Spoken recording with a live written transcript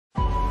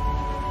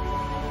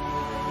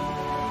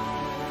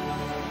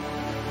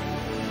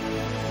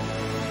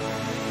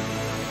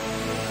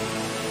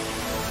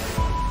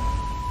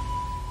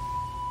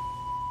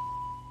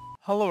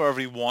Hello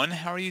everyone,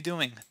 how are you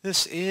doing?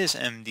 This is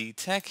MD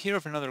Tech here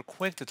with another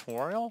quick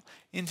tutorial.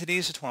 In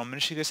today's tutorial, I'm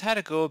going to show you guys how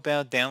to go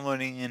about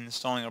downloading and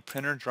installing a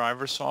printer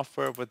driver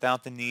software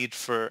without the need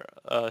for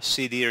a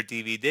CD or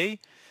DVD.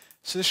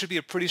 So this should be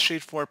a pretty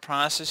straightforward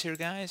process here,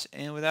 guys,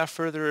 and without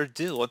further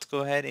ado, let's go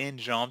ahead and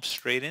jump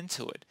straight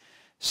into it.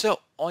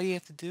 So all you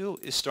have to do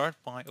is start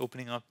by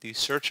opening up the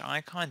search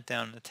icon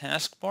down in the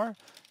taskbar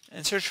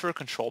and search for a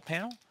control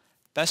panel.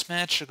 Best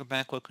match to go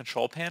back with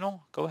control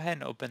panel. Go ahead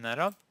and open that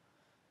up.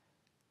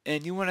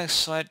 And you want to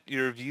select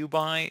your view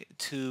by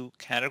to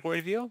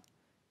category view,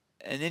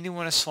 and then you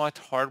want to select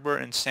hardware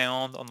and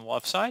sound on the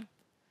left side.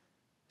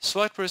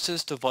 Select where it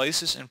says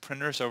devices and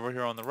printers over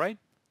here on the right,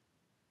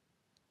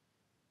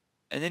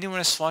 and then you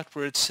want to select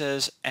where it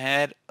says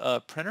add a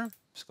printer.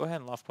 Just go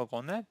ahead and left click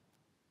on that.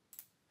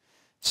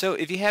 So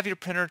if you have your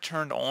printer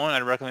turned on,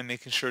 I'd recommend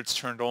making sure it's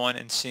turned on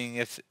and seeing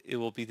if it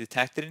will be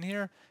detected in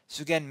here.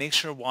 So again, make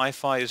sure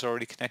Wi-Fi is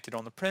already connected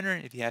on the printer.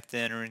 If you have to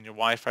enter in your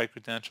Wi-Fi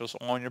credentials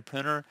on your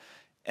printer,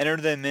 enter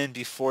them in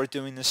before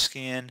doing the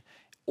scan,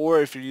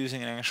 or if you're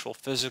using an actual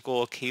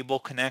physical cable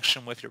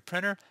connection with your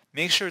printer,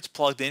 make sure it's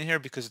plugged in here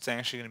because it's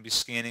actually going to be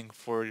scanning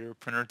for your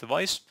printer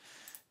device.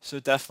 So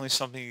definitely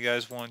something you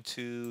guys want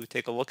to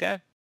take a look at.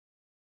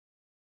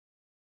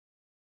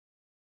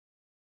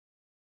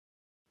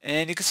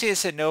 And you can see it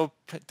said no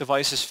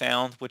devices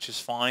found, which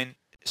is fine.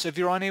 So if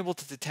you're unable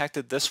to detect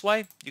it this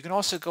way, you can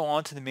also go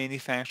onto the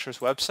manufacturer's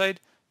website.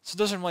 So it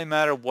doesn't really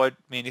matter what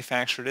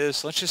manufacturer it is.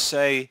 So let's just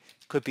say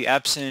it could be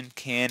Epson,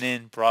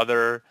 Canon,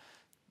 Brother,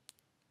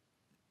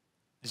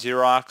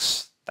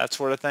 Xerox, that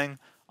sort of thing.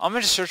 I'm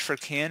going to search for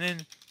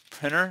Canon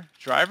printer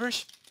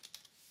drivers.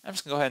 I'm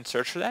just going to go ahead and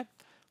search for that.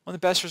 One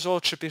of the best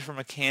results should be from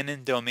a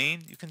Canon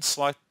domain. You can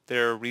select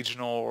their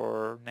regional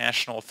or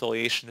national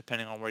affiliation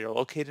depending on where you're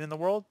located in the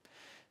world.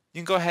 You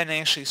can go ahead and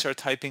actually start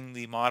typing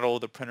the model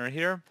of the printer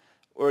here,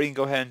 or you can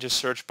go ahead and just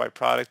search by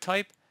product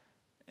type,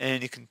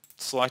 and you can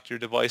select your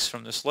device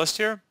from this list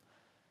here.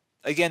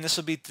 Again, this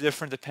will be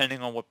different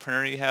depending on what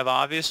printer you have,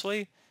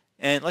 obviously.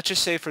 And let's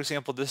just say, for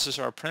example, this is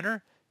our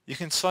printer. You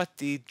can select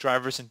the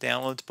drivers and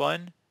downloads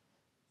button.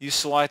 You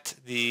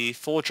select the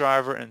full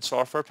driver and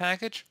software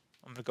package.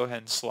 I'm going to go ahead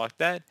and select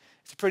that.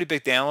 It's a pretty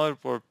big download,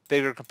 or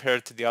bigger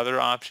compared to the other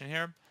option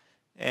here.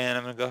 And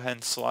I'm going to go ahead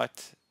and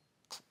select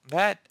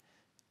that.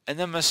 And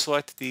then I'm going to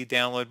select the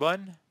download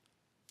button.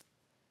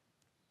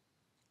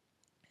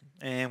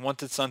 And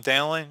once it's done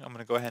downloading, I'm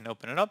going to go ahead and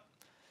open it up.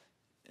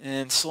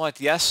 And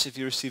select yes if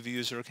you receive a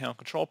user account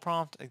control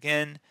prompt.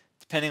 Again,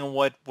 depending on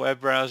what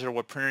web browser or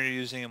what printer you're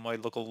using, it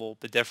might look a little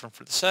bit different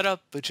for the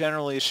setup, but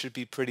generally it should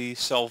be pretty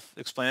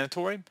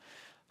self-explanatory.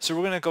 So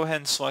we're going to go ahead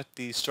and select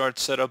the Start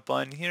Setup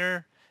button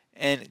here.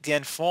 And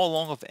again, follow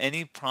along with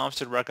any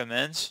prompts it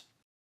recommends.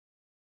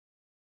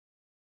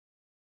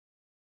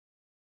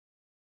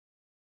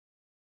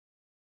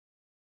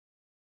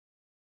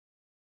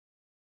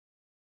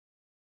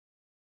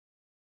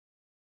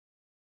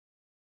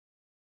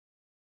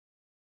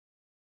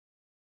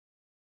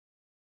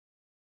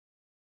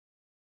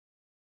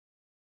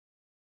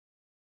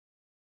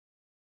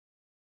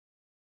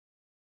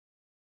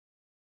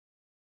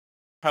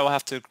 I will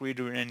have to agree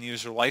to an end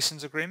user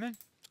license agreement.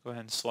 Go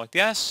ahead and select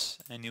yes,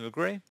 and you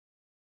agree.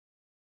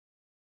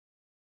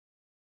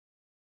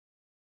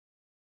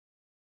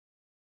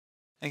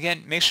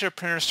 Again, make sure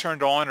printer is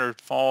turned on or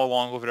follow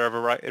along with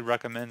whatever it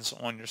recommends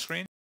on your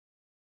screen.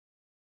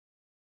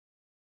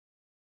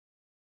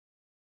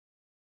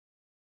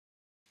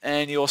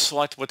 And you'll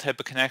select what type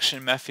of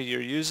connection method you're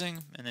using,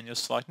 and then you'll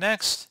select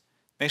next.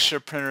 Make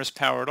sure printer is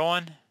powered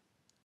on.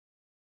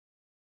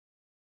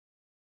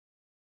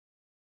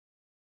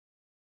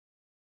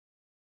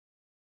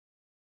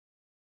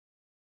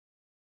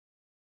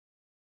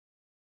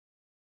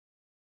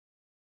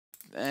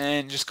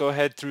 And just go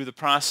ahead through the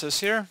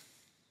process here.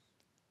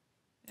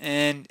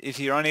 And if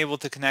you're unable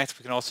to connect,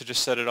 we can also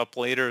just set it up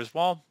later as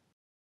well.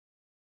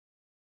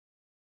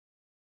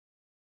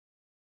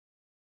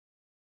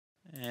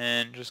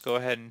 And just go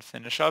ahead and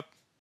finish up.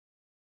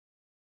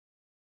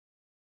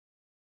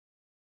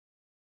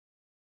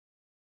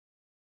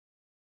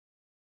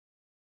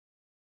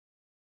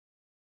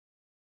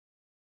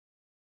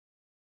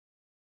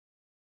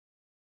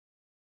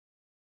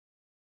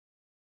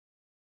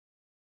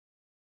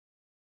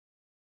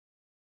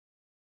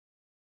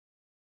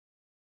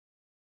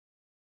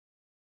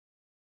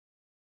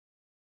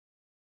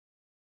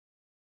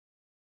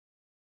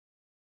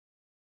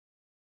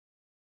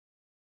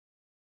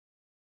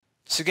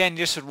 So again, you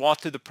just would walk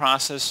through the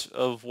process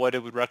of what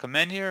it would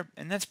recommend here,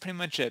 and that's pretty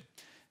much it.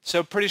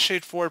 So pretty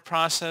straightforward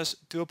process.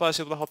 Do hope I was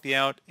able to help you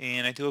out,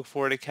 and I do look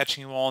forward to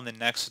catching you all in the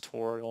next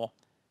tutorial.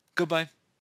 Goodbye.